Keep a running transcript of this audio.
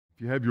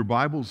If you have your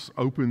Bibles,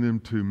 open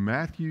them to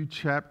Matthew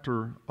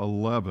chapter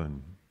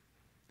 11.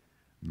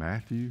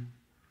 Matthew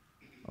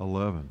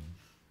 11.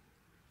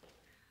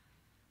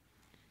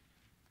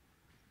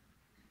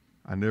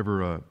 I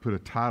never put a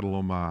title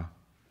on my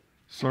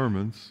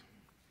sermons,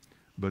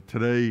 but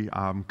today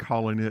I'm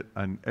calling it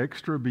an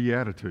extra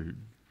beatitude.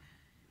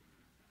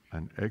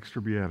 An extra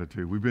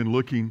beatitude. We've been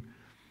looking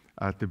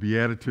at the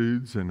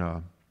Beatitudes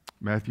in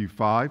Matthew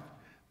 5,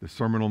 the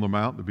Sermon on the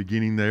Mount, the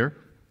beginning there.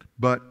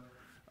 But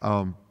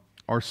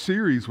our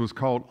series was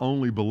called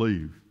Only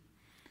Believe.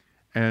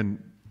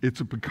 And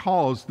it's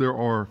because there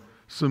are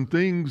some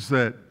things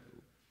that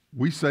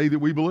we say that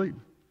we believe.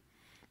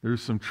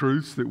 There's some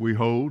truths that we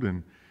hold,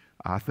 and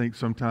I think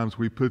sometimes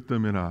we put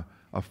them in a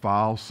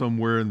file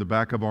somewhere in the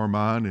back of our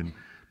mind and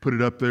put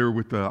it up there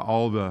with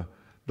all the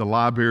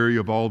library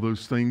of all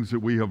those things that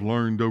we have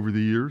learned over the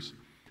years.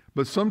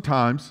 But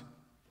sometimes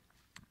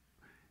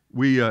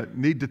we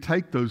need to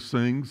take those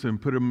things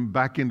and put them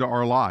back into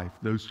our life,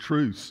 those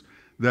truths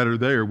that are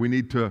there. We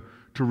need to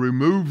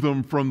remove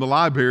them from the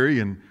library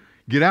and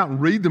get out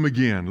and read them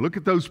again. Look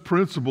at those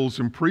principles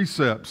and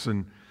precepts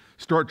and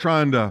start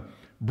trying to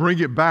bring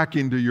it back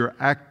into your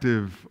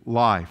active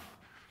life.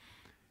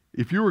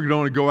 If you were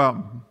going to go out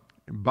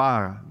and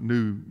buy a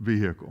new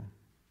vehicle,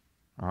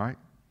 all right,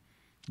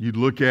 you'd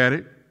look at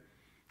it.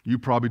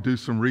 You'd probably do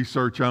some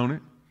research on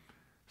it.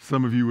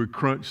 Some of you would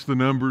crunch the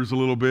numbers a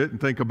little bit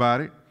and think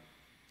about it.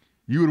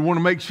 You would want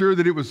to make sure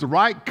that it was the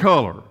right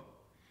color.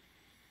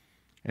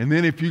 And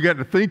then if you got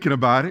to thinking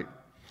about it,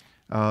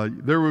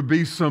 there would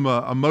be some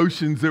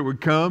emotions that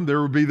would come.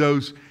 There would be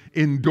those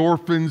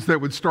endorphins that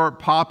would start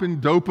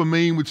popping.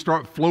 Dopamine would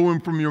start flowing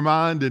from your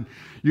mind, and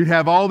you'd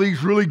have all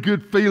these really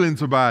good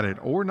feelings about it,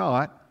 or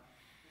not.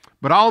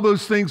 But all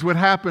those things would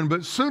happen.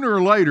 But sooner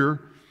or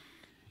later,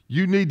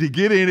 you need to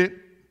get in it,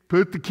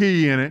 put the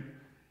key in it,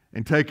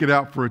 and take it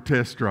out for a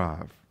test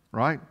drive,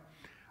 right?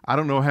 I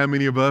don't know how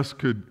many of us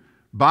could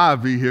buy a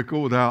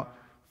vehicle without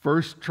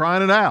first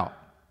trying it out.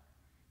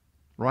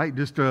 Right?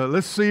 Just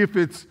let's see if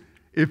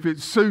it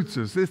suits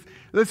us.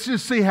 Let's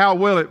just see how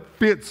well it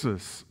fits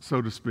us, so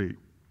to speak.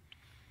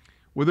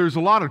 Well, there's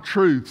a lot of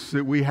truths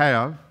that we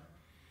have,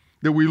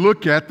 that we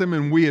look at them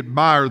and we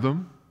admire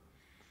them.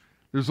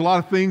 There's a lot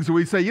of things that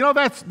we say, you know,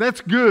 that's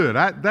good.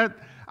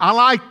 I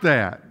like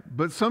that.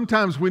 But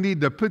sometimes we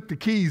need to put the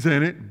keys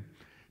in it,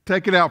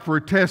 take it out for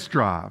a test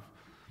drive.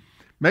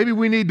 Maybe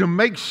we need to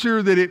make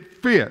sure that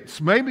it fits.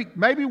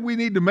 Maybe we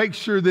need to make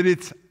sure that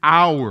it's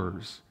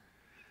ours.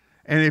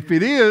 And if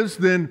it is,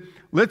 then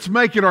let's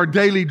make it our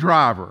daily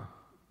driver.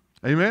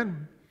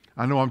 Amen?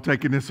 I know I'm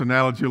taking this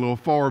analogy a little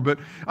far, but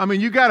I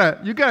mean, you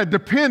gotta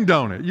depend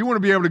on it. You want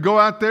to be able to go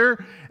out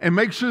there and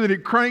make sure that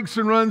it cranks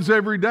and runs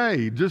every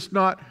day. Just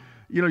not,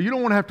 you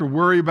don't want to have to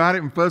worry about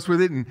it and fuss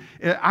with it. And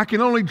I can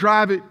only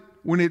drive it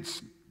when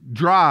it's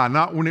dry,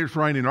 not when it's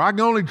raining. Or I can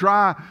only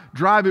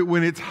drive it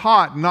when it's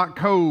hot, not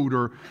cold,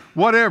 or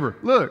whatever.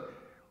 Look.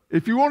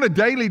 If you want a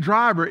daily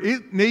driver,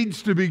 it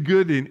needs to be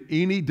good in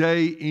any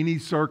day, any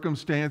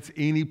circumstance,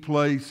 any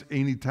place,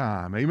 any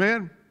time.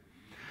 Amen?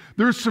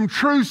 There's some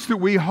truths that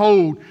we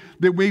hold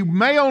that we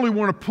may only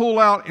want to pull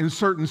out in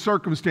certain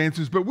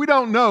circumstances, but we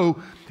don't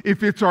know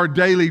if it's our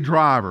daily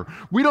driver.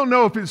 We don't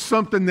know if it's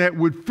something that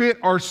would fit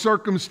our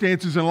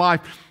circumstances in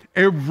life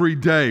every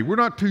day. We're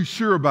not too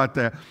sure about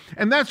that.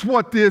 And that's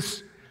what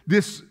this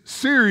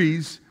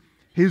series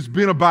has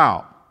been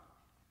about.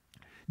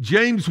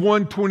 James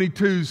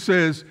 1:22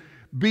 says,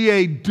 be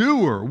a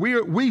doer.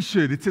 We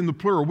should, it's in the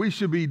plural, we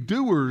should be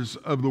doers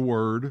of the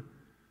word,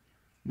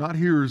 not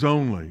hearers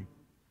only.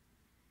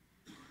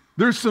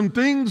 There's some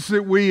things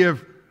that we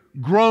have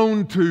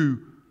grown to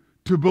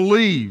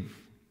believe,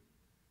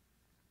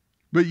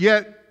 but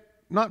yet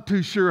not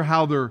too sure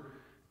how they're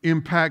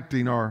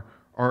impacting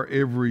our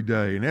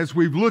everyday. And as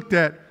we've looked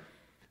at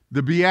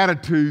the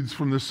Beatitudes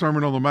from the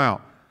Sermon on the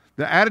Mount,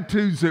 the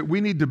attitudes that we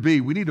need to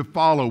be, we need to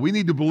follow, we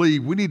need to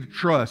believe, we need to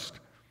trust.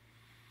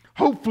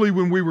 Hopefully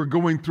when we were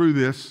going through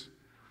this,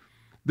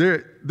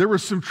 there were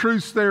some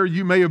truths there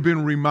you may have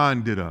been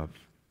reminded of.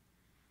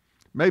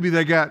 Maybe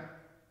they got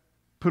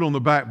put on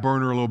the back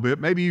burner a little bit.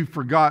 Maybe you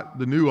forgot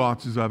the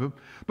nuances of them.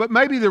 But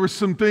maybe there were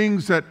some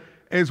things that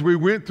as we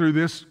went through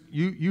this,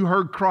 you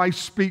heard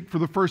Christ speak for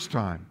the first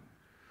time.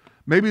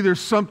 Maybe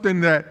there's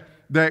something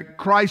that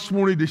Christ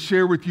wanted to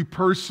share with you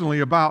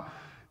personally about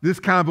this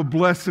kind of a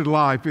blessed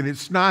life, and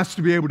it's nice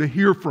to be able to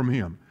hear from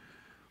Him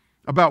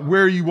about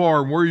where you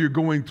are and where you're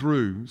going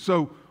through.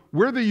 So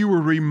whether you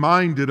were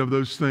reminded of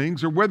those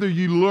things or whether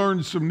you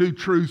learned some new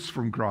truths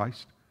from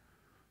Christ,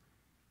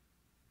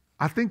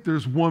 I think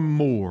there's one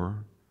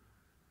more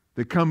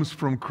that comes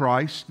from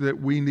Christ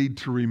that we need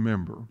to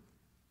remember.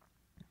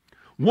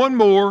 One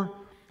more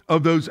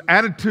of those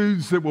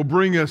attitudes that will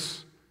bring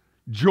us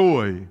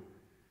joy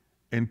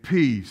and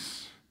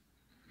peace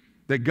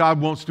that God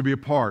wants to be a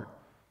part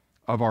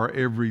of our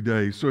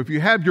everyday. So if you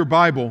have your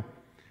Bible,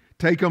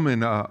 take them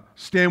and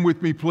stand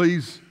with me,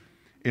 please,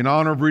 in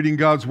honor of reading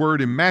God's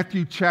Word. In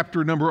Matthew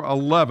chapter number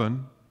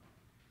 11,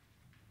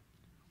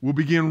 we'll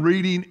begin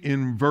reading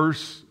in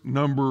verse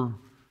number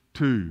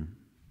 2.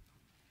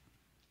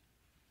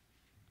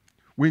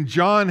 When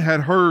John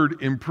had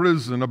heard in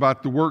prison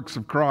about the works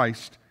of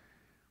Christ,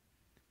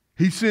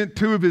 he sent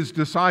 2 of his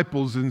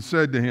disciples and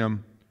said to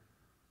him,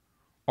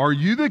 "Are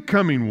you the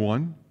coming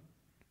one,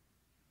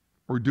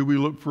 or do we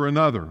look for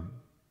another?"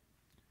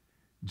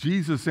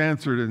 Jesus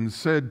answered and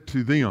said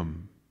to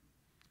them,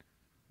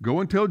 "Go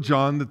and tell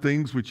John the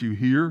things which you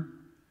hear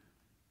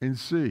and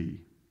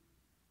see.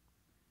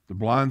 The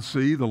blind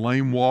see, the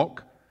lame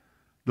walk,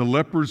 the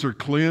lepers are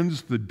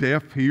cleansed, the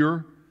deaf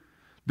hear,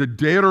 the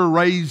dead are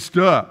raised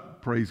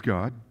up," praise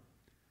God.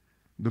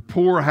 "The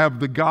poor have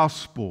the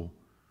gospel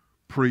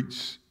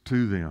preached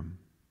to them."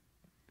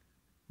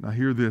 Now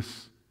hear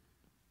this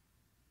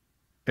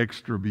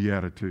extra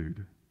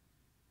beatitude.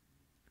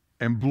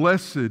 "And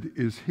blessed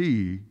is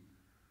he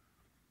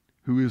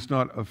who is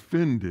not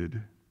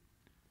offended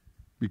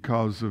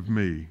because of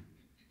me."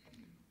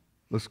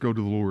 Let's go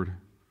to the Lord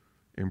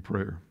in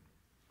prayer.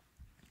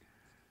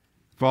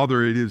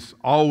 Father, it is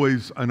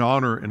always an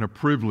honor and a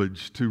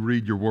privilege to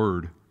read your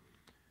word.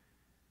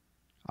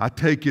 I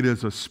take it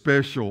as a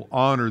special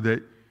honor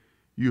that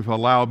you've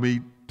allowed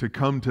me to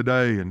come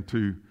today and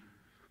to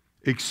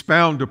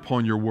expound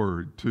upon your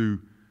word, to,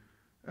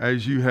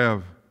 as you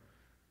have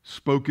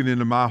spoken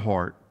into my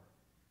heart,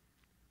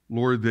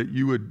 Lord, that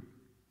you would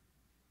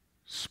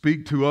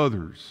speak to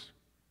others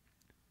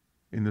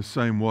in the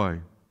same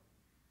way.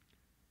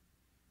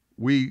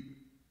 We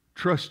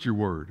trust your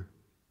word.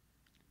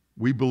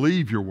 We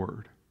believe your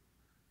word.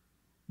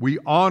 We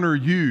honor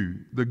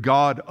you, the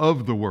God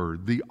of the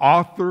word, the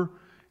author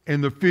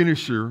and the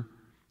finisher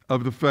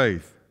of the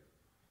faith.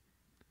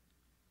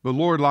 But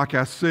Lord, like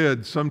I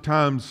said,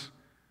 sometimes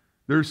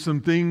there's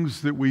some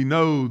things that we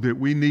know that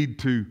we need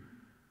to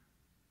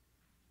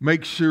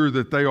make sure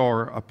that they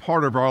are a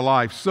part of our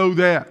life so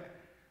that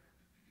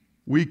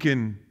we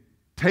can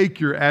take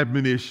your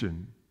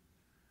admonition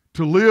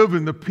to live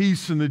in the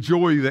peace and the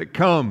joy that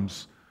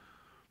comes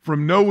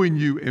from knowing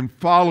you and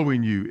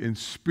following you in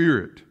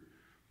spirit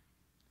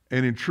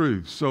and in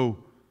truth.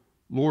 So,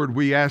 Lord,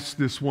 we ask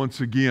this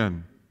once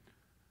again.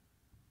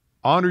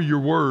 Honor your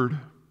word.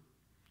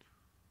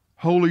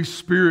 Holy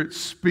Spirit,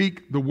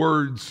 speak the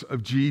words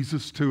of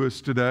Jesus to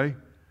us today.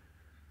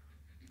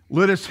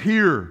 Let us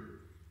hear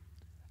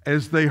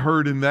as they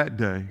heard in that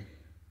day.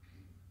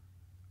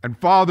 And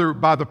Father,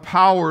 by the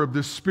power of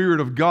the Spirit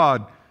of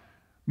God,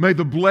 may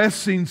the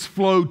blessings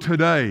flow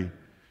today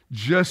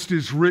just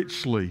as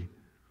richly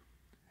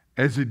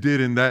as it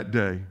did in that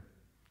day.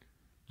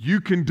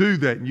 You can do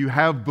that, and you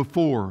have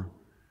before.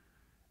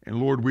 And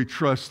Lord, we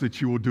trust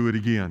that you will do it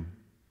again.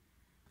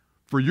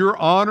 For your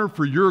honor,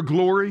 for your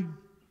glory,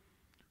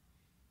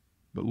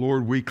 but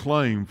Lord, we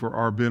claim for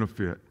our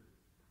benefit.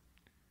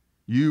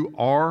 You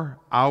are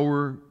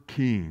our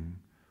King,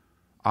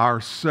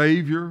 our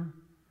Savior,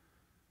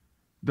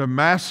 the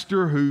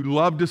Master who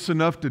loved us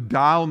enough to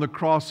die on the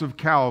cross of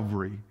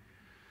Calvary,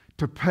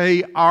 to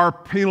pay our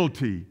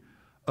penalty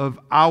of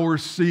our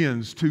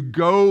sins, to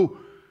go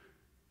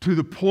to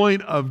the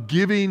point of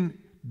giving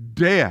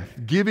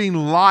death, giving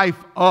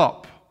life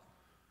up,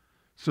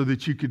 so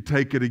that you could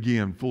take it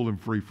again, full and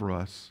free for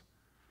us.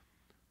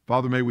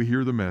 Father, may we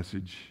hear the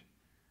message.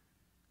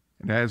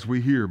 And as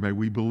we hear, may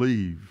we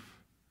believe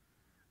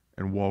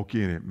and walk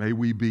in it. May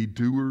we be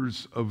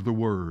doers of the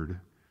word,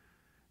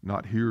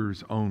 not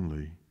hearers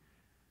only.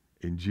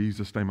 In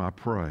Jesus' name I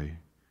pray.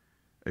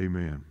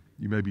 Amen.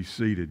 You may be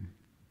seated.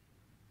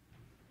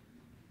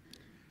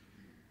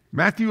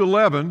 Matthew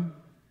 11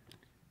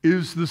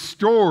 is the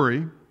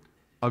story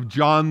of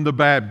John the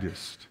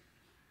Baptist.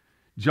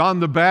 John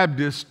the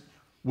Baptist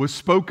was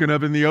spoken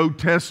of in the Old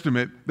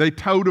Testament. They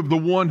told of the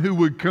one who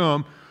would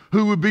come,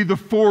 who would be the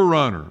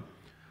forerunner,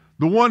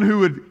 the one who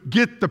would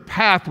get the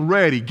path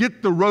ready,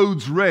 get the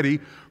roads ready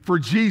for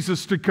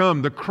Jesus to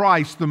come, the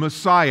Christ, the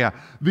Messiah,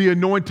 the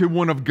anointed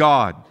one of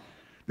God.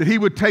 That he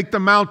would take the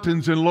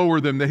mountains and lower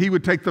them, that he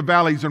would take the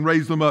valleys and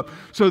raise them up,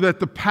 so that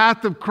the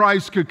path of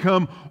Christ could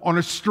come on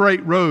a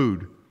straight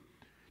road.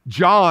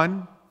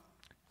 John,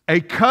 a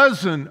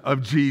cousin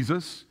of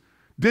Jesus,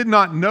 did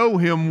not know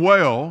him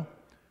well,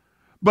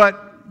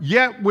 but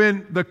yet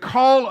when the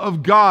call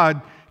of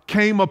God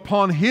came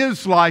upon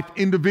his life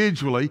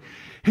individually,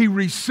 he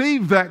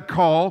received that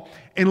call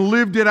and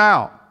lived it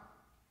out.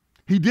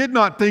 He did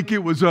not think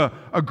it was a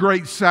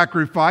great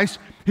sacrifice.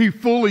 He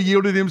fully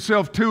yielded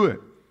himself to it.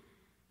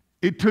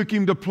 It took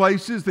him to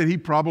places that he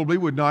probably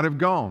would not have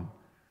gone.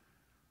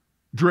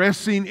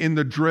 Dressing in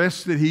the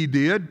dress that he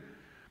did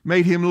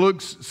made him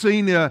look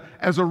seen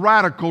as a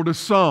radical to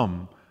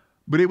some,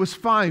 but it was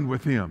fine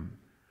with him.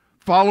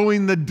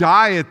 Following the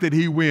diet that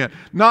he went,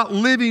 not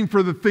living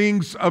for the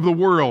things of the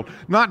world,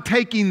 not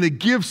taking the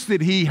gifts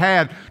that he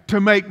had to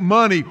make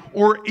money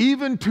or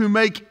even to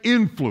make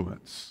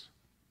influence,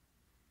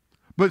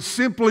 but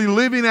simply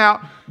living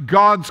out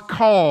God's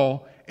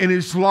call in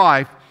his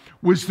life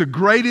was the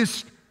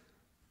greatest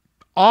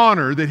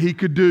honor that he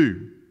could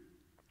do.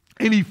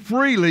 And he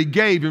freely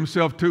gave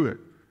himself to it.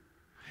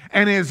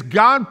 And as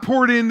God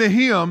poured into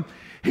him,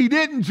 He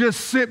didn't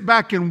just sit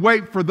back and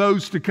wait for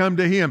those to come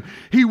to him.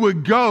 He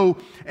would go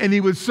and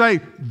he would say,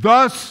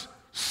 "Thus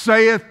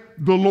saith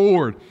the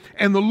Lord."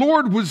 And the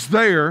Lord was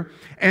there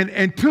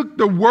and took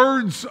the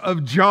words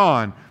of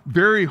John,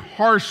 very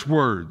harsh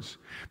words,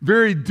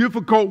 very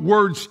difficult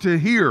words to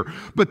hear.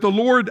 But the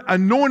Lord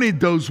anointed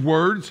those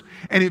words,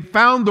 and it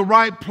found the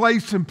right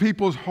place in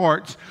people's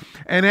hearts.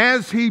 And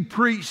as he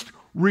preached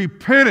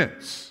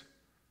repentance,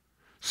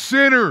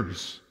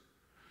 sinners,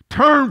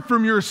 turn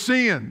from your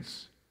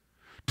sins,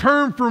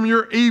 turn from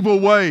your evil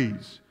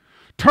ways,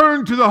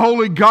 turn to the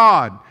holy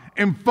God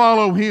and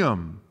follow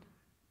him,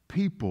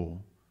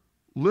 people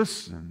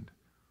listened,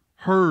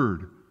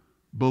 heard,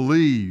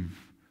 believed,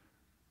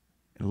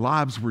 and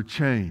lives were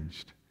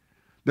changed.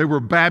 They were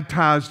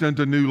baptized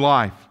unto new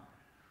life.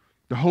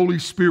 The Holy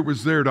Spirit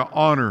was there to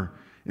honor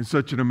in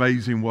such an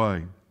amazing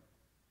way.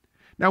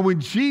 Now, when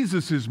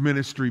Jesus'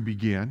 ministry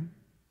began,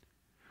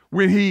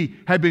 when he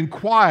had been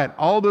quiet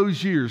all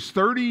those years,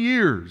 30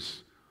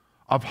 years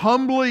of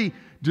humbly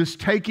just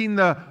taking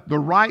the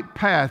right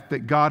path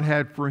that God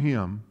had for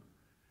him,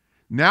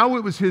 now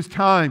it was his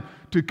time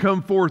to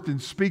come forth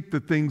and speak the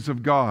things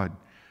of God.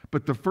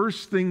 But the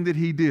first thing that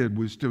he did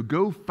was to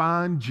go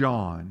find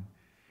John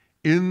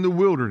in the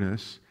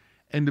wilderness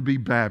and to be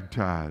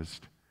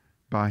baptized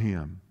by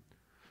him.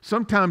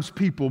 Sometimes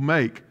people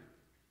make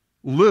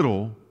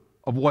little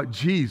of what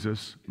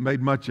Jesus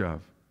made much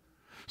of.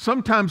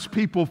 Sometimes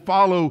people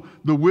follow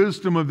the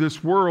wisdom of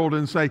this world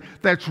and say,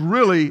 that's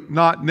really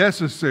not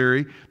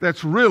necessary,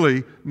 that's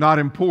really not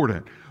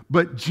important.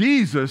 But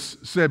Jesus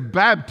said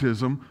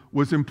baptism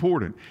was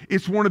important.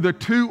 It's one of the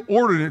two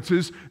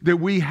ordinances that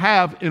we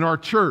have in our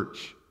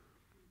church.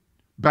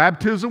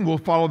 Baptism, we'll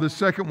follow the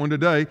second one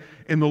today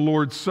in the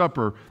Lord's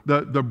Supper,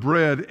 the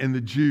bread and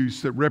the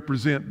juice that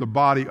represent the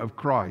body of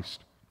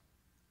Christ.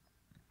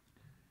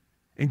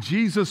 And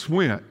Jesus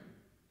went.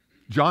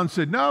 John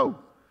said, "No,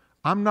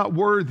 I'm not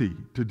worthy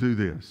to do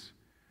this."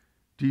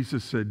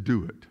 Jesus said,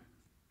 "Do it."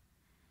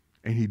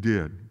 And he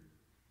did.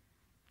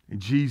 And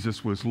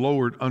Jesus was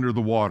lowered under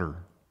the water,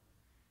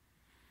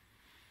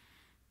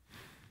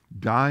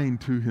 dying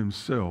to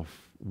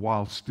himself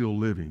while still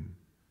living.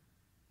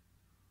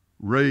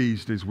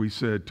 Raised, as we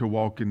said, to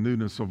walk in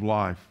newness of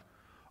life,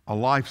 a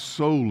life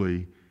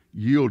solely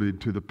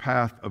yielded to the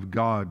path of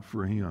God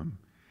for him.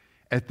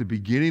 At the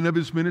beginning of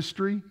his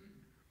ministry,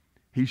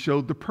 he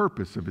showed the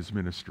purpose of his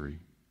ministry,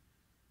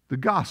 the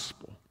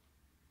gospel,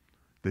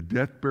 the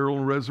death, burial,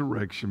 and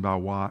resurrection by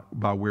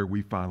where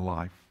we find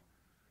life.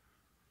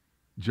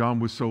 John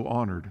was so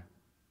honored.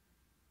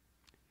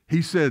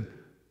 He said,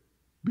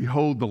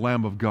 "Behold the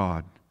Lamb of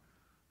God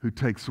who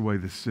takes away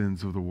the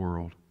sins of the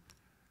world."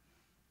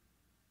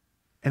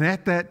 And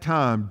at that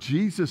time,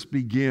 Jesus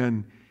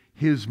began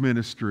his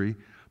ministry,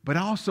 but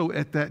also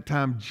at that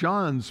time,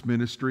 John's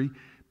ministry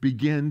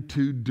began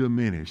to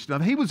diminish. Now,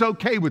 he was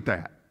okay with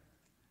that.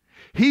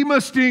 He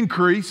must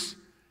increase,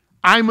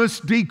 I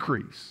must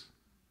decrease.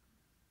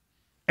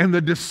 And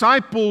the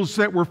disciples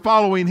that were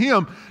following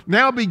him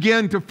now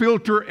began to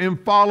filter and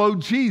follow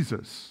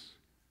Jesus.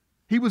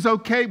 He was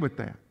okay with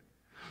that.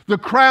 The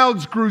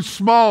crowds grew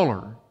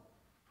smaller,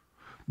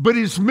 but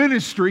his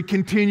ministry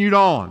continued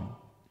on.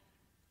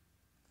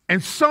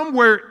 And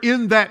somewhere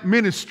in that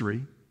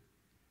ministry,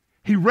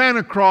 he ran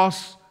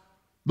across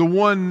the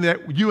one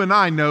that you and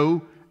I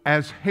know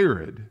as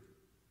Herod.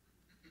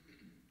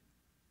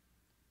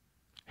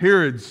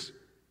 Herod's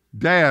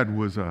dad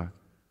was a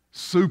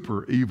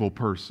super evil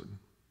person.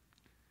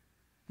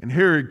 And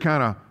Herod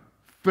kind of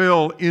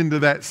fell into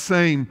that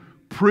same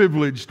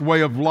privileged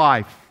way of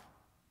life,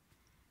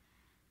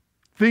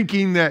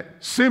 thinking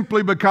that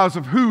simply because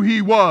of who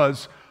he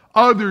was,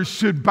 others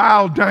should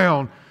bow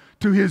down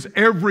to his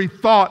every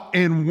thought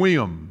and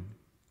whim.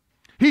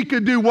 He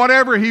could do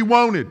whatever he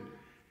wanted.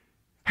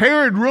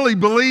 Herod really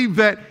believed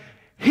that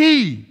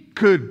he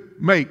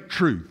could make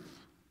truth.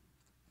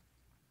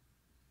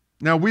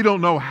 Now, we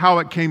don't know how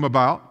it came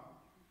about.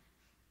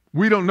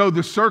 We don't know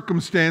the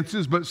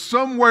circumstances, but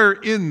somewhere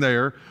in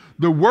there,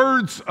 the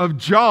words of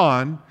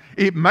John,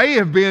 it may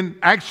have been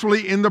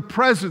actually in the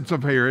presence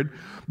of Herod,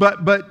 but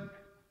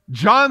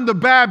John the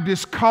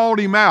Baptist called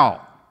him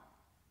out.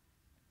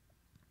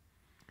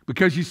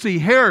 Because you see,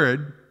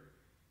 Herod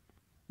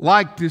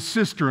liked his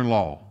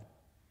sister-in-law,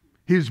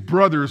 his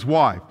brother's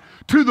wife,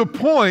 to the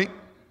point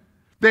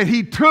that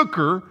he took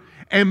her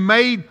and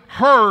made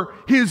her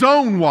his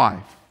own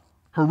wife,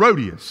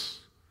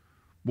 Herodias.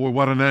 Boy,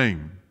 what a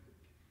name.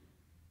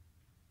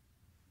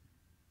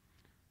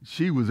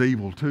 She was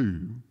evil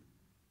too.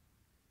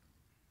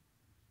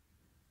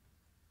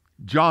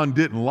 Herod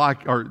didn't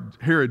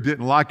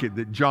like it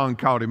that John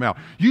called him out.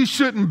 You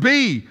shouldn't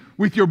be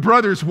with your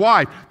brother's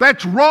wife.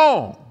 That's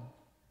wrong.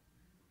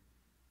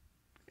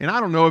 And I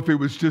don't know if it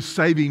was just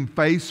saving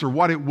face or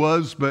what it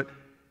was, but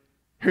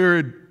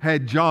Herod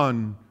had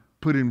John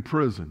put in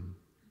prison.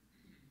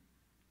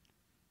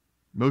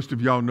 Most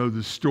of y'all know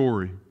the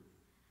story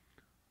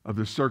of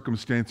the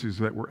circumstances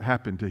that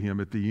happened to him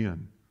at the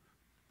end.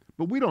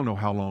 But we don't know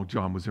how long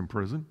John was in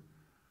prison.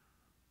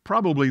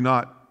 Probably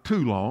not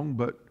too long,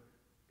 but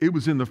It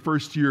was in the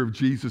first year of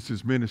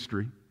Jesus'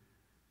 ministry.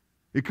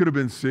 It could have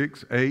been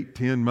 6, 8,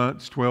 10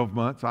 months, 12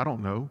 months, I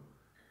don't know.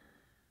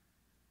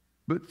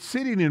 But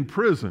sitting in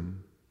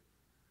prison,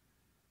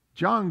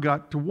 John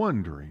got to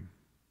wondering.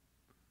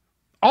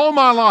 All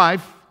my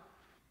life,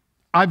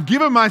 I've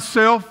given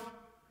myself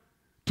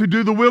to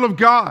do the will of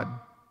God,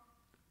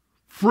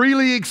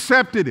 freely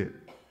accepted it,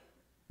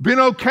 been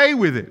okay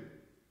with it,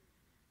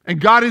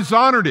 and God has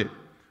honored it.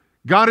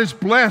 God has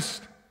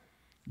blessed.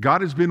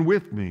 God has been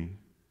with me.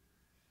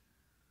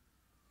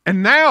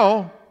 And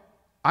now,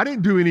 I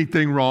didn't do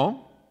anything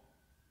wrong.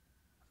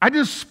 I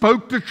just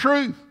spoke the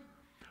truth,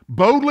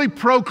 boldly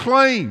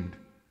proclaimed.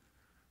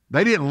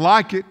 They didn't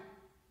like it.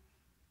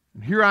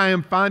 And here I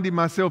am finding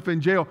myself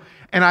in jail.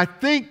 And I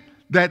think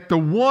that the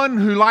one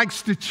who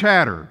likes to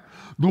chatter,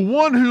 the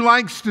one who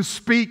likes to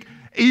speak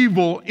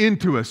evil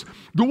into us,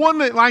 the one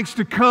that likes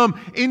to come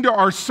into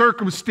our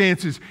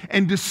circumstances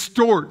and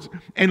distort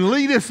and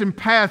lead us in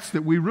paths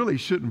that we really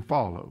shouldn't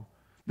follow,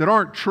 that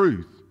aren't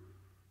truth,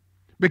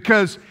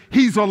 because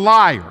he's a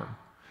liar.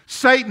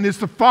 Satan is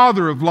the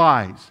father of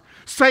lies.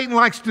 Satan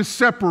likes to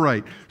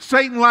separate.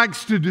 Satan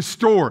likes to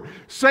distort.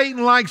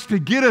 Satan likes to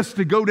get us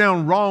to go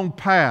down wrong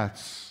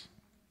paths.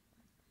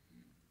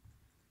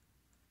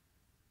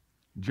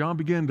 John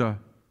began to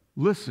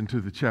listen to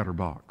the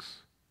chatterbox.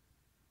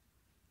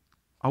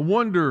 I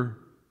wonder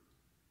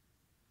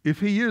if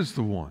he is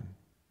the one.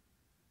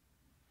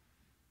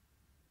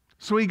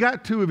 So he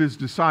got 2 of his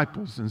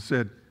disciples and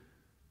said,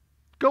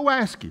 go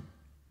ask him.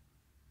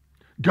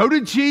 Go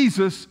to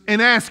Jesus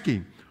and ask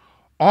him,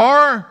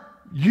 are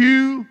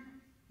you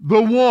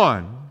the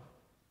one?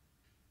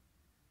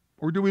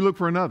 Or do we look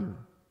for another?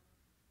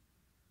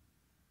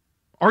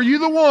 Are you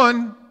the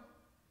one?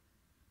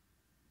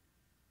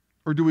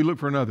 Or do we look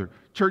for another?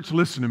 Church,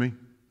 listen to me.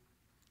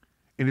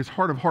 In his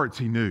heart of hearts,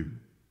 he knew.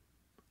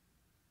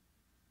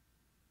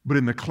 But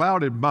in the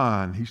clouded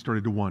mind, he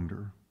started to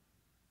wonder.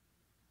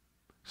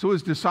 So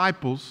his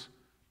disciples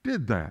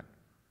did that.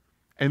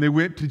 And they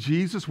went to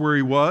Jesus where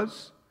he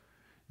was.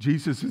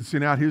 Jesus had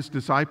sent out his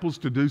disciples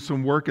to do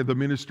some work of the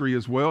ministry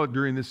as well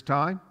during this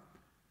time.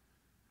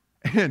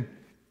 And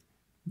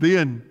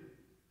then,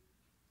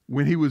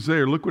 when he was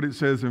there, look what it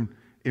says in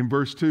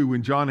verse 2.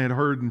 When John had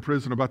heard in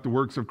prison about the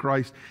works of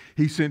Christ,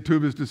 he sent 2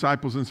 of his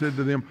disciples and said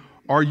to them,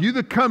 are you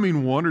the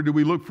coming one, or do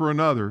we look for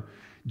another?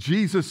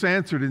 Jesus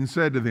answered and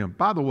said to them,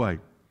 by the way,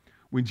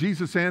 when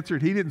Jesus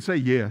answered, he didn't say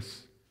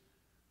yes.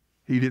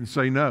 He didn't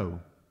say no.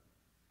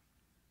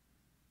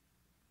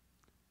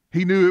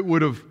 He knew it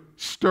would have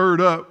stirred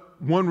up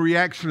one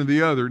reaction or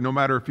the other, no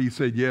matter if he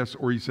said yes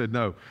or he said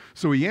no.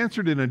 So he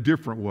answered in a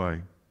different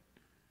way.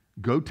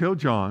 Go tell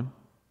John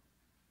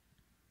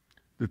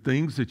the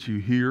things that you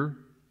hear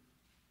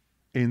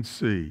and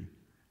see.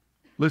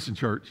 Listen,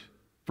 church,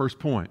 first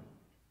point.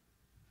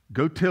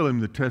 Go tell him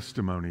the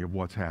testimony of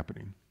what's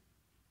happening.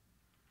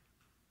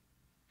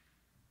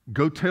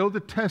 Go tell the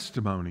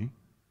testimony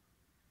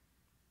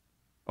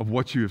of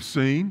what you have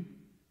seen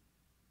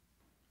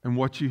and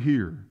what you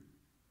hear.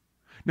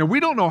 Now,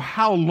 we don't know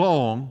how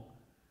long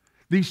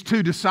these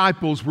 2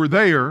 disciples were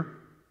there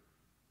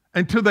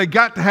until they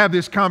got to have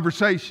this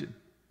conversation.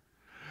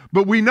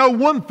 But we know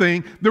one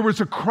thing, there was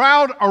a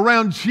crowd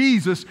around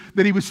Jesus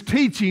that he was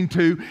teaching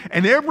to,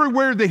 and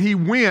everywhere that he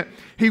went,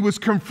 he was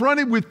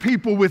confronted with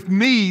people with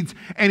needs,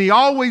 and he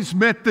always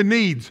met the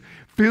needs.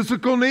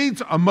 Physical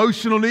needs,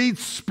 emotional needs,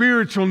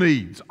 spiritual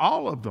needs,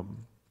 all of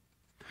them.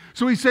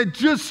 So he said,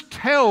 just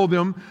tell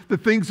them the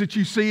things that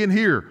you see and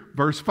hear.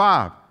 Verse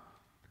 5,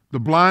 the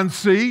blind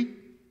see.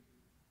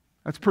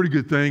 That's a pretty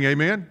good thing,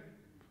 amen?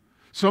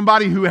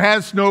 Somebody who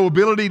has no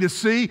ability to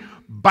see,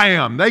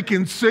 bam, they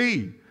can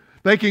see.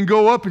 They can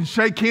go up and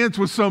shake hands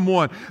with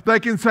someone. They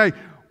can say,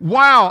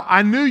 wow,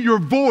 I knew your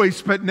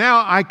voice, but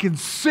now I can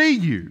see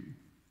you.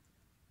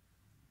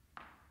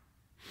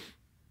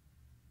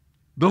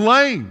 The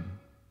lame,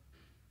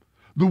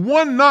 the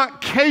one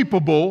not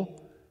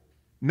capable,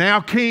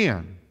 now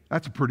can.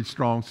 That's a pretty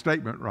strong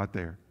statement right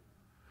there.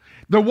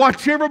 They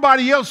watch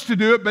everybody else to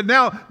do it, but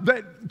now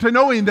to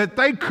knowing that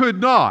they could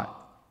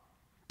not.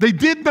 They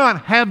did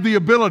not have the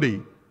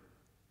ability.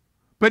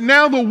 But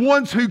now the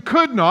ones who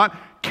could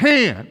not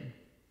can.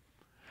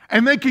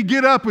 And they could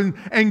get up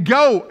and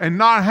go and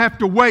not have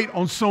to wait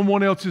on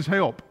someone else's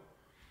help.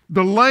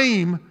 The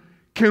lame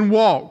can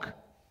walk.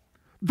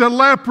 The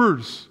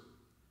lepers,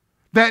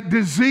 that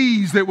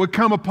disease that would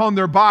come upon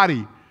their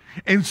body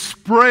and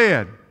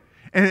spread.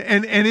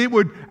 And it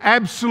would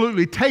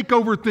absolutely take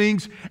over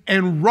things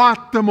and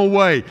rot them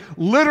away.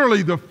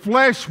 Literally, the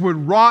flesh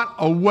would rot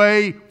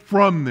away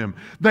from them.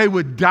 They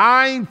would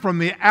die from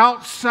the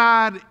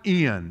outside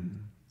in.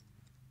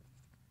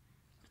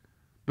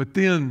 But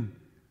then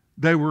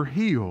they were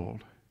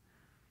healed.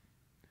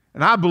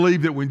 And I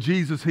believe that when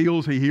Jesus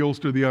heals, he heals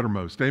to the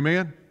uttermost.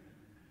 Amen?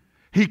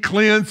 He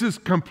cleanses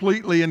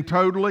completely and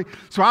totally.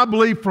 So I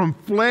believe from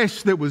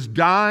flesh that was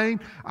dying,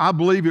 I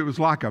believe it was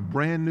like a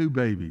brand new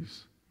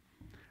baby's.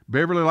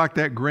 Beverly, like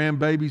that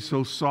grandbaby,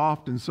 so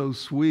soft and so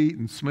sweet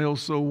and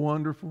smells so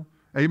wonderful.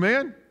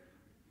 Amen?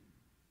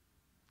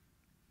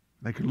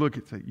 They could look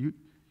and say,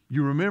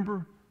 you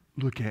remember?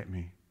 Look at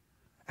me.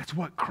 That's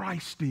what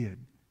Christ did.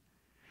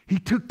 He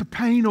took the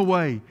pain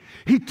away.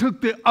 He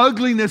took the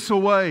ugliness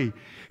away.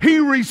 He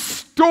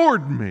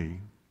restored me.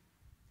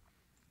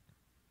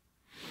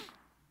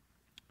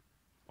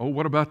 Oh,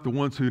 what about the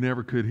ones who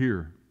never could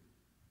hear?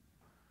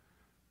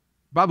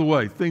 By the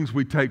way, things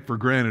we take for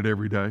granted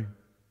every day.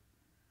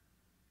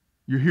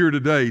 You're here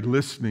today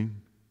listening.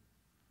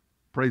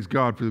 Praise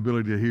God for the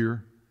ability to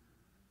hear.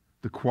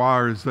 The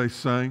choir as they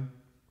sang.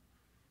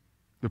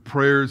 The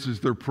prayers as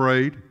they're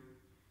prayed.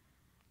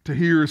 To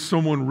hear as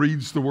someone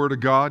reads the Word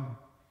of God.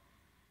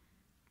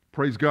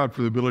 Praise God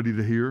for the ability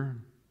to hear.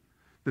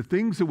 The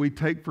things that we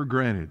take for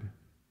granted.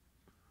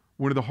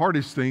 One of the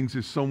hardest things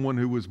is someone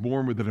who was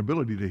born with an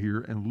ability to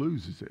hear and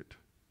loses it.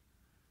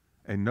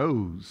 And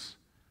knows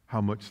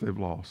how much they've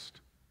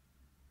lost.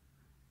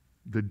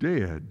 The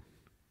dead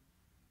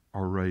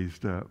are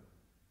raised up.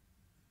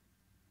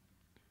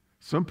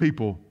 Some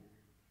people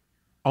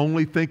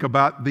only think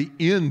about the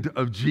end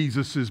of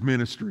Jesus'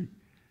 ministry.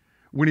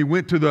 When he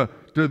went to the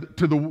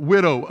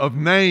widow of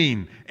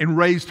Nain and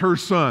raised her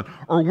son,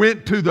 or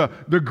went to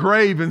the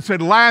grave and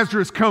said,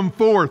 Lazarus, come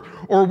forth,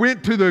 or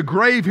went to the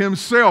grave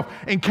himself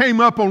and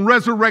came up on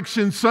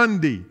Resurrection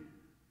Sunday,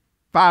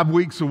 5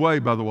 weeks away,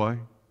 by the way.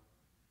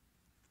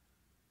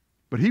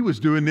 But he was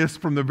doing this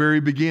from the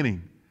very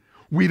beginning.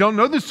 We don't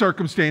know the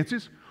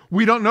circumstances.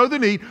 We don't know the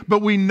need,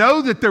 but we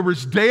know that there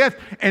was death,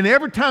 and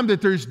every time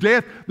that there's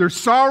death, there's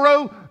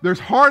sorrow, there's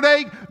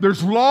heartache,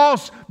 there's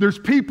loss, there's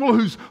people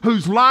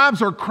whose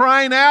lives are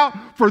crying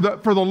out for the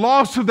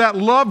loss of that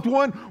loved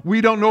one.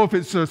 We don't know if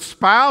it's a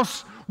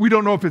spouse, we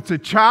don't know if it's a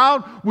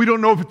child, we don't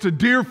know if it's a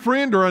dear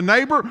friend or a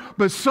neighbor,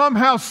 but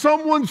somehow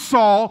someone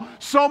saw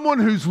someone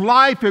whose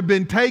life had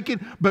been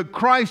taken, but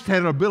Christ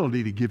had an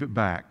ability to give it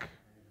back.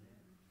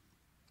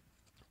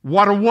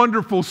 What a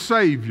wonderful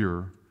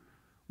Savior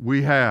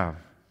we have.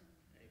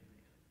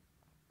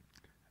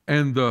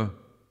 And the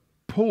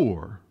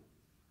poor,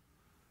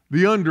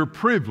 the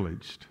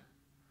underprivileged,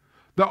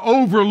 the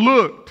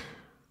overlooked,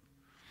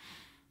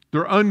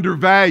 they're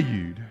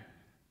undervalued.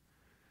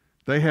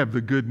 They have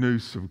the good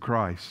news of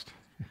Christ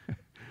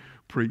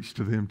preached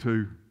to them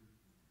too.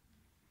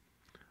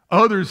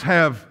 Others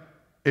have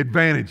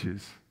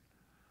advantages.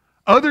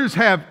 Others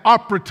have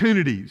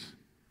opportunities.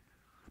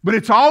 But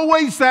it's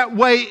always that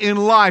way in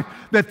life,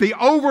 that the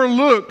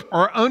overlooked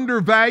are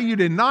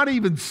undervalued and not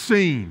even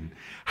seen.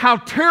 How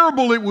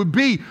terrible it would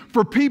be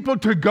for people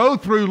to go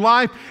through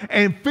life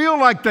and feel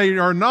like they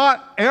are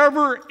not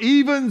ever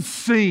even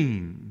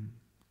seen.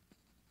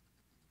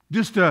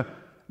 Just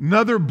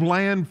another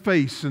bland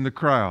face in the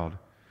crowd.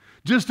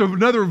 Just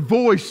another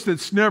voice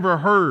that's never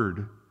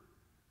heard.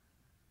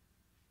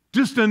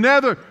 Just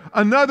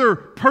another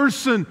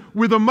person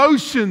with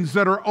emotions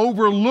that are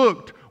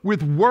overlooked,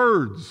 with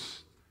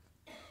words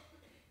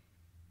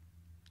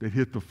that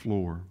hit the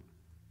floor.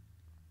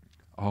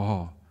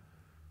 Oh,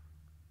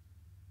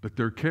 but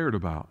they're cared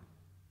about.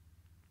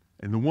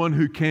 And the one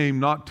who came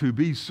not to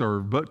be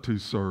served, but to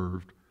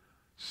serve,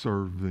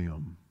 served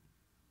them.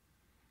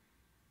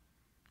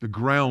 The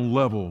ground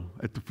level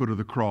at the foot of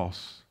the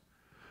cross.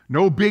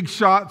 No big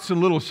shots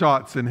and little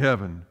shots in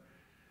heaven.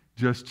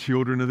 Just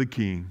children of the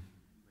King.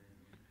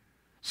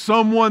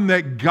 Someone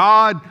that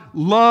God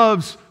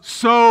loves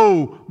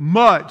so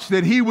much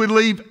that He would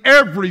leave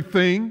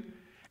everything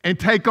and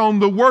take on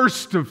the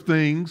worst of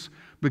things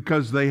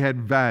because they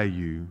had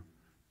value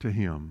to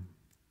Him.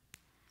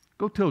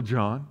 Go tell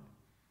John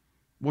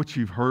what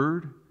you've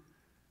heard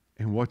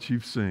and what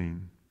you've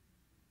seen.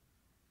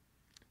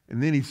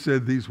 And then he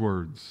said these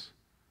words,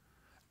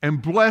 and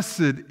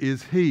blessed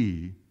is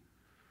he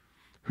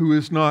who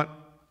is not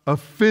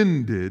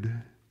offended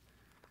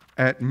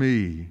at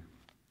me.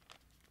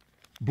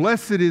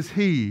 Blessed is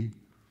he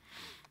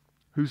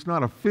who's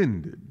not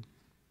offended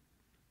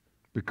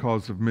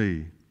because of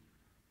me.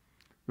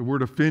 The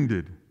word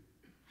offended,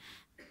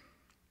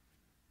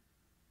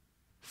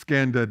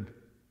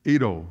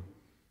 scandadido.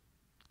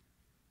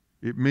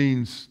 It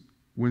means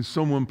when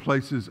someone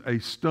places a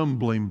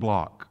stumbling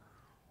block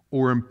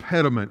or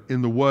impediment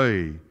in the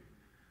way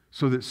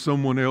so that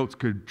someone else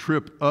could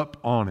trip up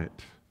on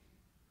it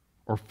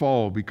or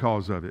fall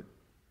because of it.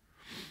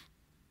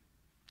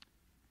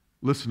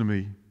 Listen to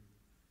me.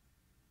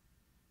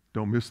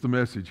 Don't miss the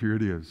message. Here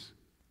it is.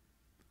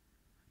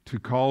 To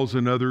cause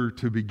another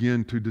to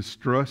begin to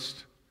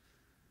distrust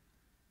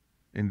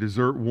and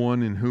desert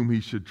one in whom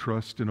he should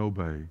trust and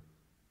obey.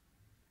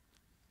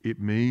 It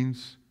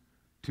means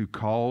to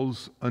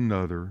cause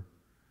another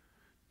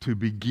to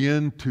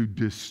begin to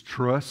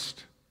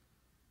distrust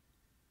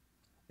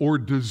or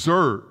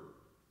desert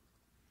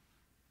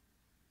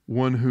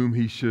one whom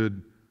he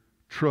should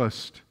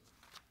trust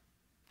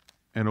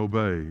and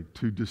obey.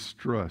 To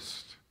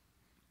distrust,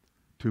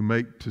 to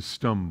make to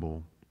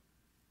stumble.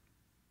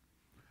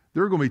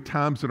 There are going to be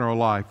times in our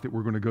life that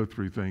we're going to go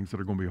through things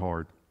that are going to be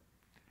hard.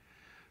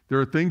 There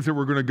are things that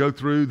we're going to go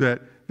through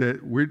that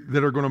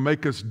are going to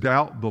make us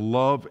doubt the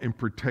love and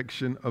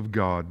protection of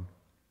God.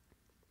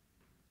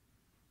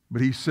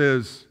 But He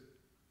says,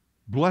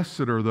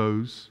 Blessed are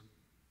those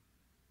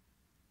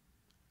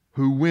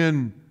who,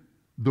 when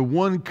the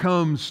one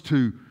comes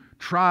to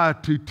try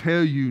to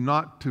tell you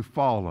not to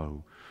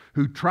follow,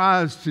 who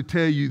tries to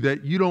tell you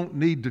that you don't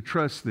need to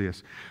trust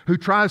this, who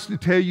tries to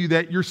tell you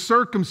that your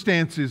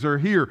circumstances are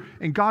here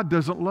and God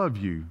doesn't love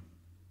you.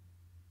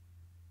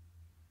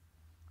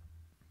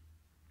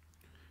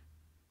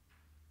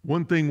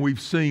 One thing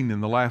we've seen in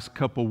the last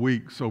couple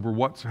weeks over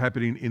what's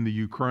happening in the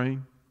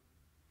Ukraine,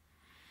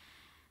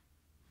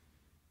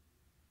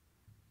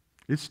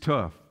 it's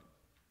tough.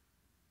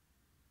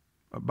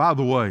 By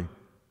the way,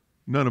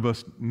 none of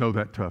us know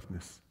that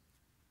toughness.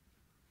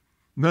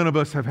 None of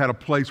us have had a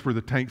place where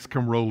the tanks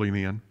come rolling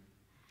in.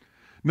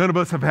 None of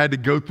us have had to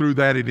go through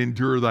that and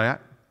endure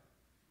that.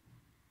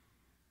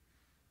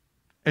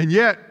 And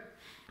yet,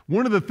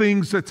 one of the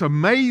things that's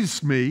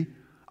amazed me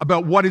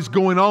about what is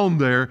going on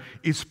there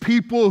is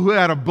people who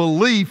had a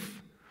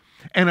belief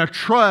and a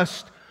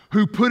trust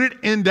who put it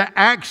into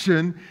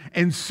action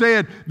and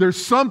said,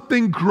 there's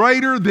something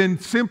greater than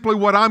simply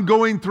what I'm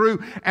going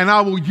through, and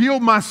I will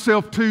yield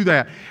myself to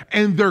that.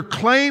 And their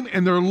claim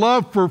and their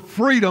love for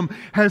freedom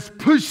has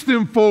pushed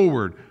them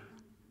forward,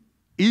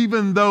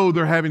 even though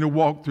they're having to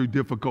walk through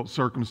difficult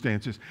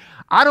circumstances.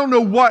 I don't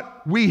know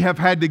what we have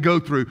had to go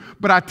through,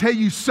 but I tell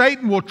you,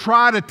 Satan will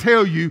try to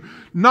tell you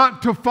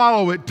not to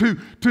follow it,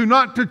 to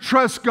not to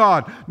trust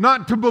God,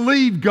 not to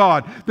believe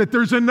God, that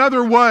there's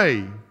another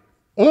way,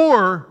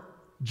 or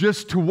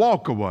just to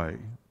walk away.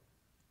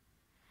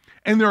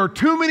 And there are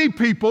too many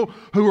people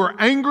who are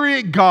angry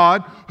at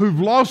God,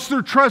 who've lost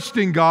their trust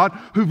in God,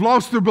 who've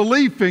lost their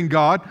belief in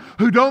God,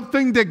 who don't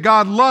think that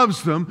God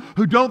loves them,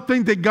 who don't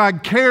think that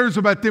God cares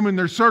about them in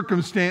their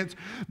circumstance.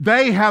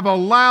 They have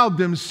allowed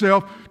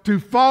themselves to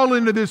fall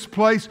into this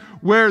place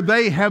where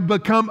they have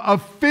become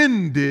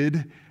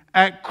offended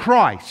at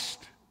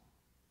Christ.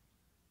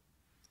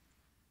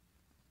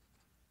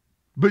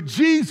 But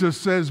Jesus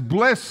says,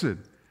 blessed,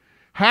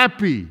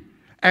 happy,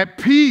 at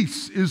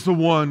peace is the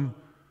one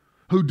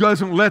who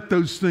doesn't let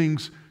those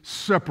things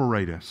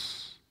separate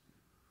us.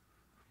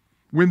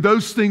 When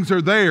those things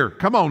are there,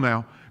 come on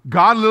now,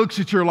 God looks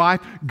at your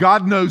life,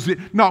 God knows it.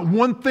 Not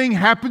one thing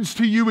happens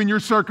to you in your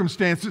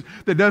circumstances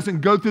that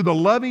doesn't go through the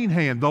loving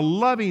hand,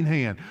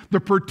 the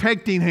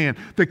protecting hand,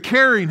 the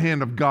caring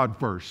hand of God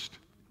first.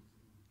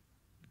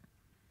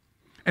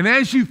 And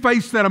as you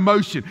face that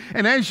emotion,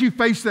 and as you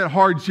face that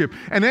hardship,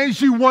 and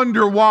as you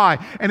wonder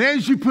why, and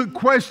as you put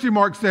question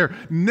marks there,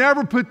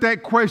 never put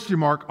that question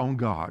mark on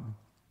God.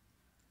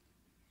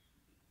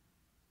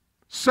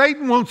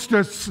 Satan wants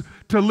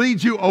to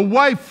lead you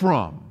away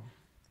from.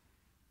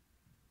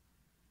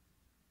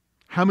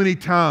 How many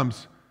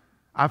times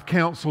I've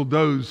counseled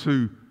those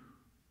who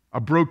a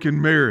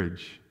broken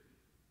marriage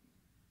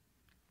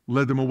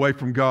led them away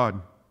from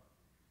God.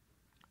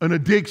 An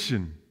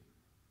addiction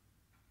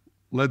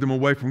led them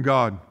away from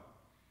God.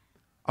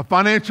 A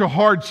financial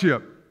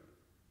hardship,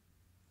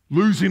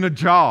 losing a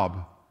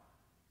job,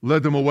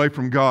 led them away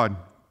from God.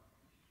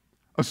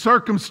 A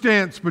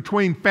circumstance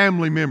between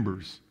family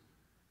members,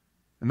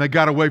 and they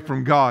got away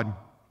from God.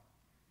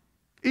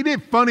 Isn't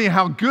it funny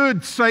how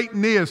good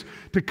Satan is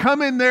to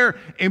come in there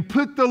and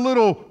put the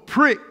little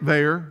prick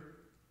there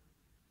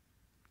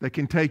that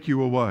can take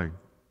you away?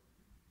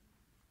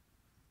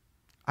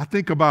 I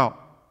think about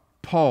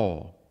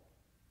Paul,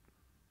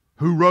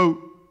 who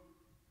wrote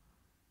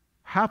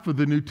half of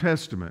the New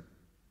Testament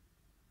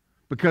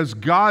because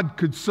God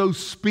could so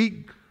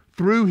speak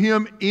through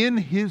him in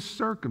his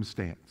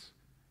circumstance.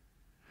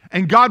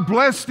 And God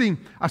blessed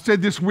him. I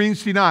said this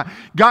Wednesday night.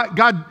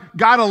 God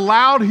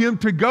allowed him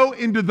to go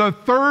into the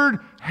third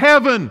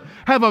heaven,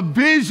 have a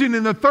vision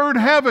in the third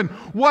heaven.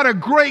 What a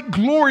great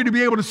glory to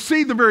be able to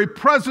see the very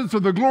presence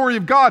of the glory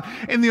of God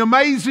in the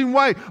amazing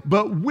way.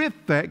 But with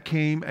that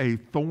came a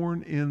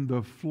thorn in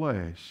the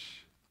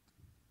flesh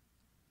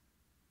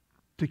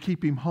to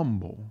keep him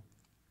humble.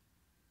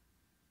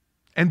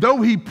 And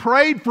though he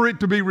prayed for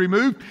it to be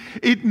removed,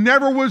 it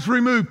never was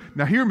removed.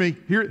 Now hear me,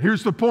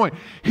 here's the point.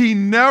 He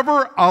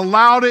never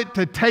allowed it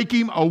to take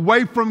him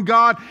away from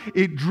God.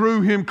 It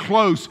drew him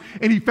close.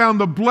 And he found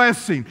the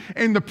blessing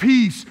and the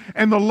peace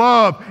and the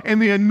love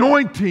and the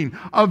anointing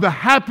of the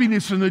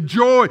happiness and the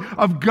joy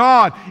of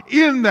God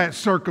in that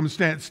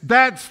circumstance.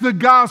 That's the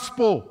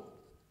gospel.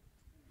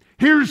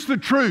 Here's the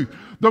truth.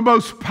 The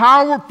most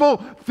powerful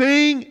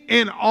thing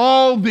in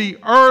all the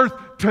earth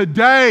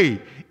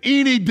today,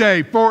 any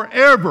day,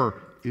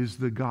 forever, is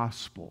the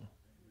gospel.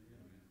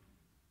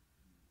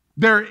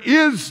 There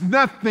is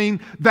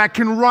nothing that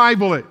can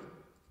rival it.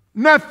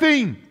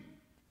 Nothing.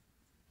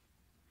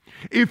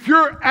 If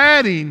you're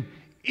adding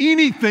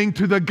anything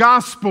to the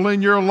gospel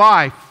in your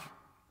life,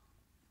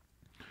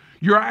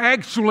 you're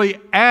actually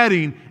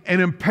adding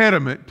an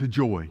impediment to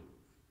joy.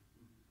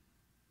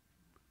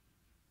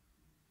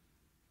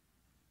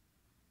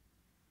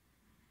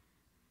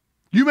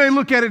 You may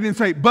look at it and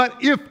say,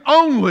 but if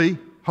only,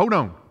 hold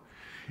on.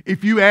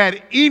 If you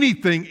add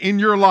anything in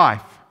your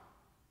life,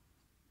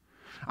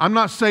 I'm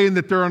not saying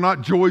that there are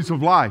not joys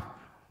of life.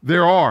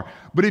 There are.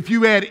 But if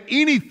you add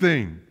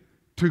anything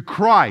to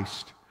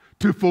Christ,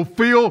 to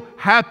fulfill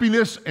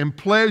happiness and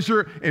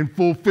pleasure and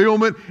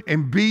fulfillment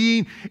and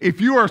being. If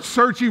you are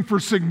searching for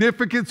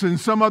significance in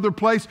some other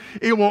place,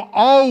 it will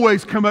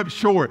always come up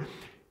short.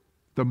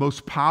 The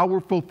most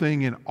powerful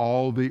thing in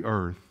all the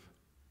earth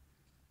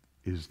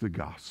is the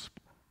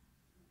gospel.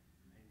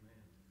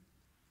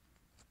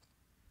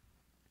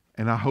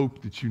 And I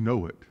hope that you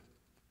know it.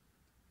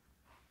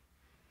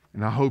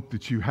 And I hope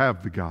that you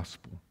have the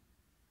gospel.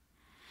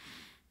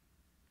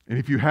 And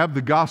if you have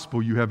the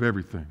gospel, you have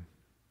everything.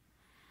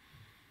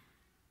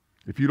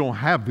 If you don't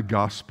have the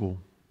gospel,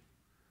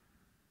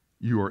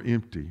 you are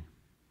empty.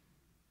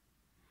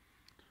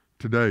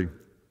 Today,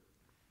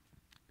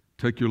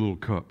 take your little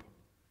cup.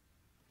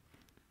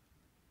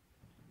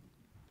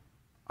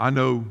 I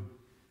know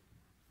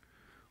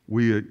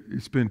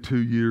it's been 2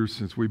 years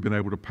since we've been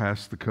able to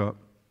pass the cup.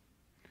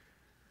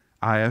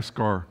 I asked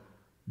our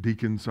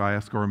deacons, I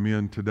asked our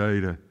men today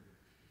to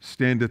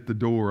stand at the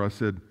door. I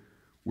said,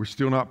 we're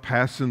still not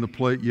passing the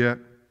plate yet,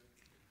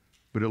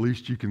 but at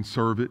least you can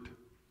serve it.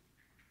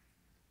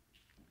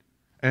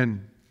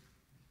 And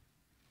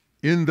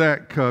in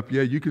that cup,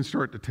 yeah, you can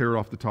start to tear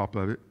off the top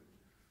of it.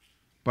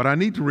 But I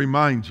need to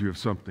remind you of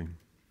something.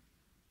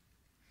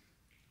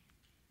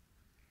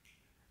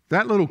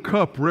 That little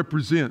cup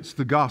represents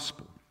the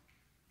gospel.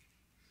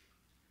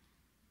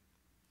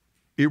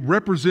 It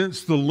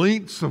represents the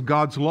lengths of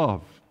God's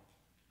love.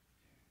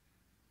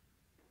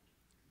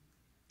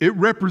 It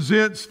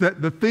represents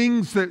that the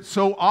things that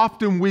so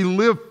often we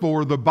live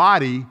for, the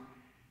body,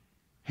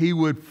 He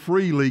would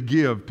freely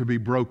give to be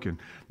broken.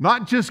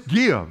 Not just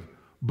give,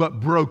 but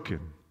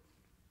broken.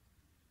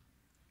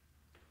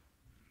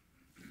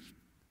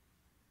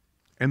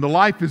 And the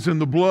life is in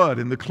the blood,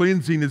 and the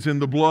cleansing is in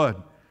the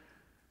blood.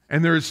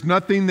 And there is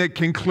nothing that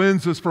can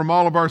cleanse us from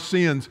all of our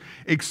sins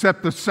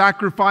except the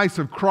sacrifice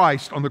of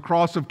Christ on the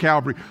cross of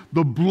Calvary.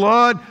 The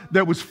blood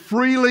that was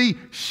freely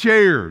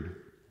shared.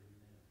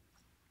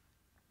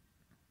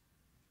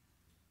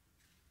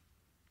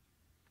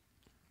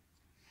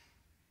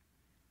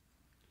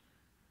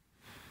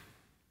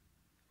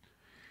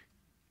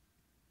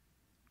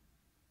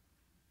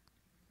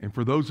 And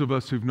for those of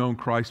us who've known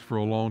Christ for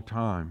a long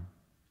time,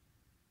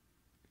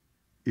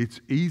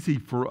 it's easy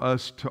for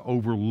us to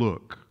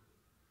overlook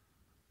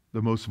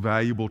the most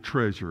valuable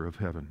treasure of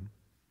heaven.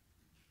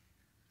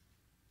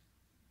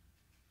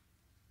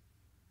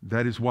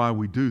 That is why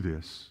we do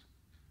this,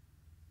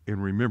 in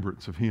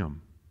remembrance of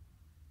Him.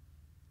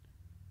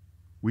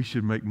 We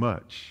should make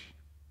much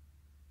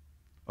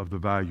of the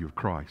value of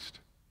Christ.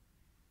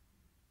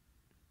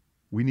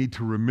 We need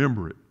to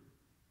remember it.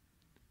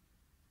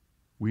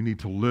 We need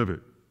to live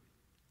it.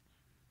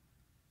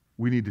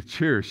 We need to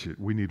cherish it.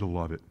 We need to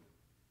love it.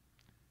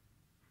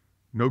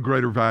 No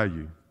greater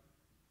value.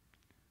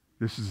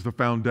 This is the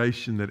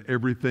foundation that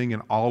everything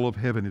in all of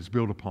heaven is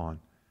built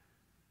upon.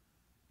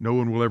 No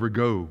one will ever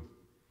go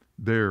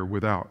there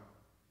without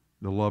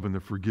the love and the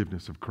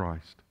forgiveness of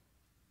Christ.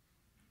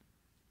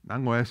 Now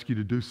I'm going to ask you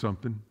to do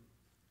something.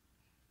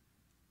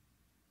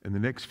 In the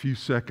next few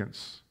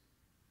seconds,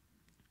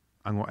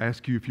 I'm going to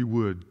ask you, if you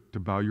would, to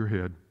bow your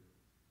head.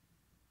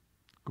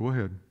 Go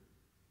ahead.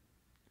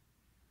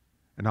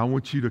 And I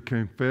want you to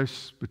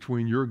confess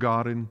between your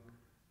God and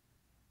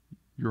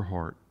your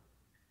heart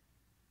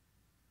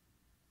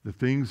the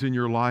things in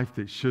your life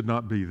that should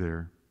not be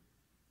there.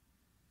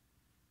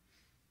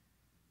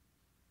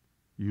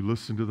 You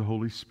listen to the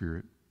Holy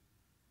Spirit.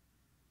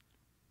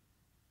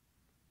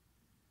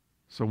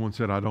 Someone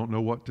said, I don't know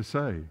what to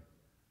say.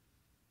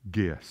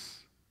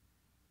 Guess.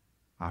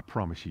 I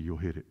promise you, you'll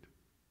hit it.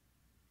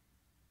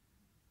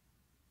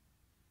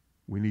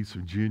 We need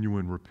some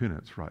genuine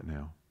repentance right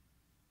now.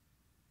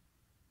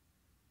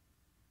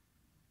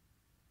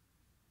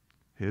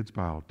 Heads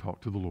bowed,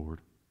 talk to the Lord.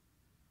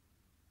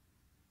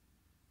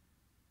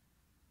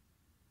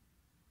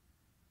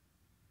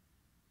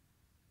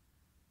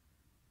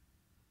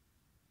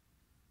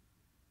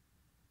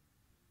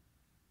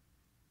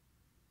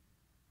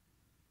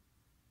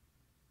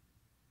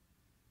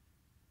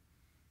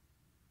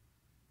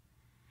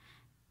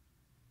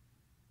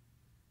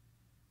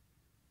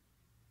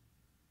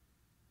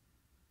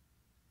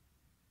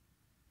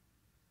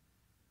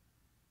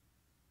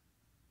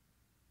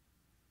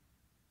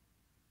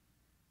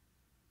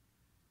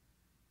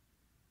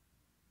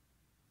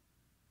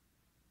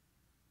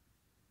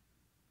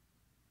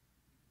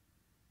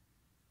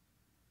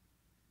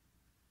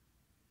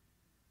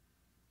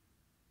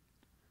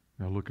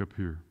 Now look up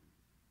here.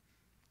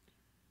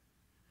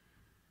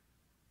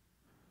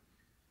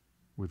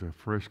 With a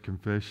fresh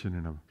confession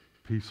and a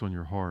peace on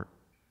your heart,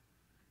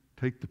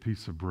 take the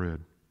piece of bread.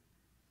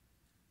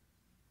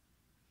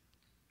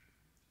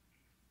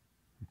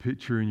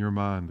 Picture in your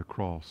mind the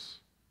cross.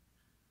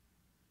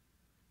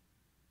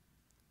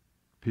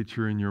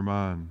 Picture in your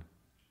mind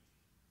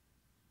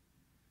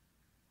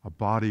a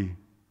body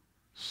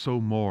so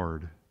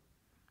marred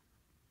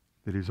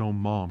that his own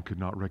mom could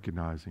not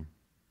recognize him.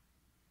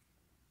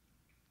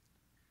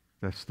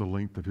 That's the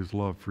length of His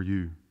love for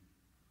you.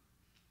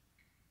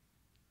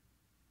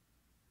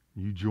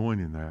 You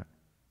join in that.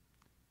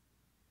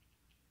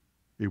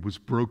 It was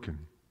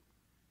broken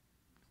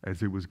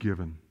as it was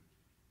given.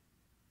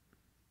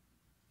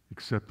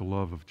 Accept the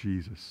love of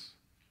Jesus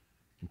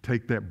and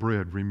take that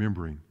bread,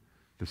 remembering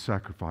the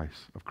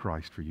sacrifice of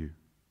Christ for you.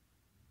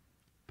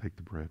 Take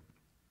the bread.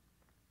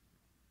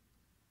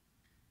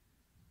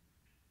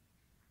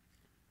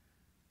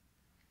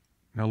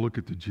 Now look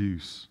at the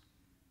juice.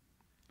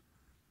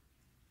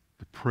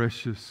 The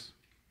precious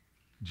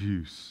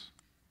juice.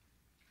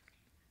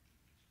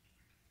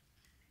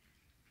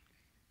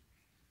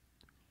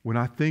 When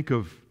I think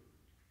of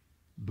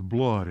the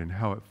blood and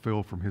how it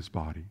fell from his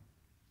body,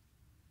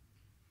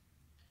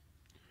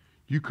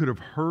 you could have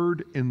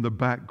heard in the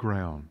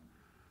background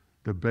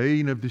the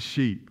baying of the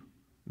sheep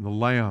and the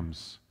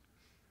lambs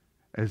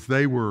as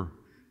they were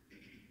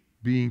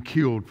being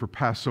killed for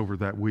Passover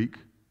that week.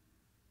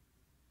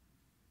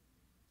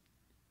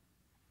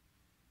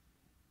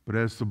 But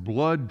as the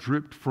blood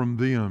dripped from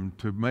them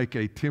to make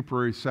a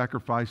temporary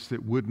sacrifice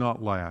that would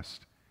not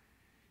last,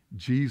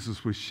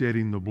 Jesus was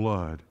shedding the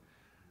blood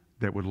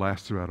that would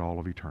last throughout all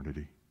of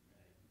eternity.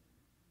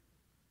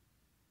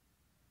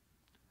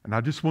 And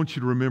I just want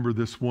you to remember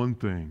this one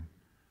thing.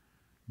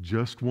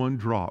 Just one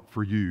drop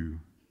for you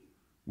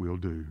will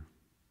do.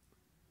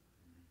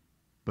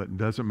 But it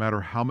doesn't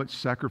matter how much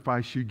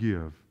sacrifice you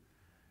give,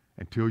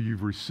 until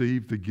you've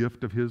received the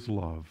gift of his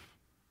love,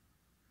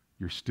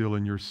 you're still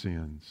in your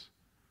sins.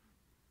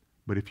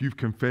 But if you've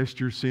confessed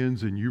your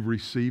sins and you've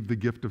received the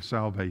gift of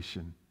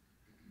salvation,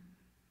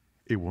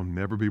 it will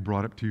never be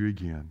brought up to you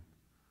again.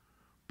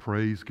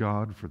 Praise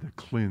God for the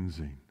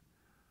cleansing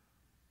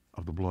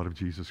of the blood of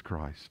Jesus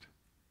Christ.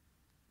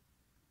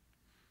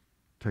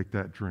 Take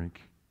that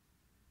drink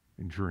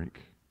and drink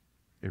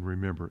in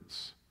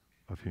remembrance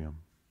of him.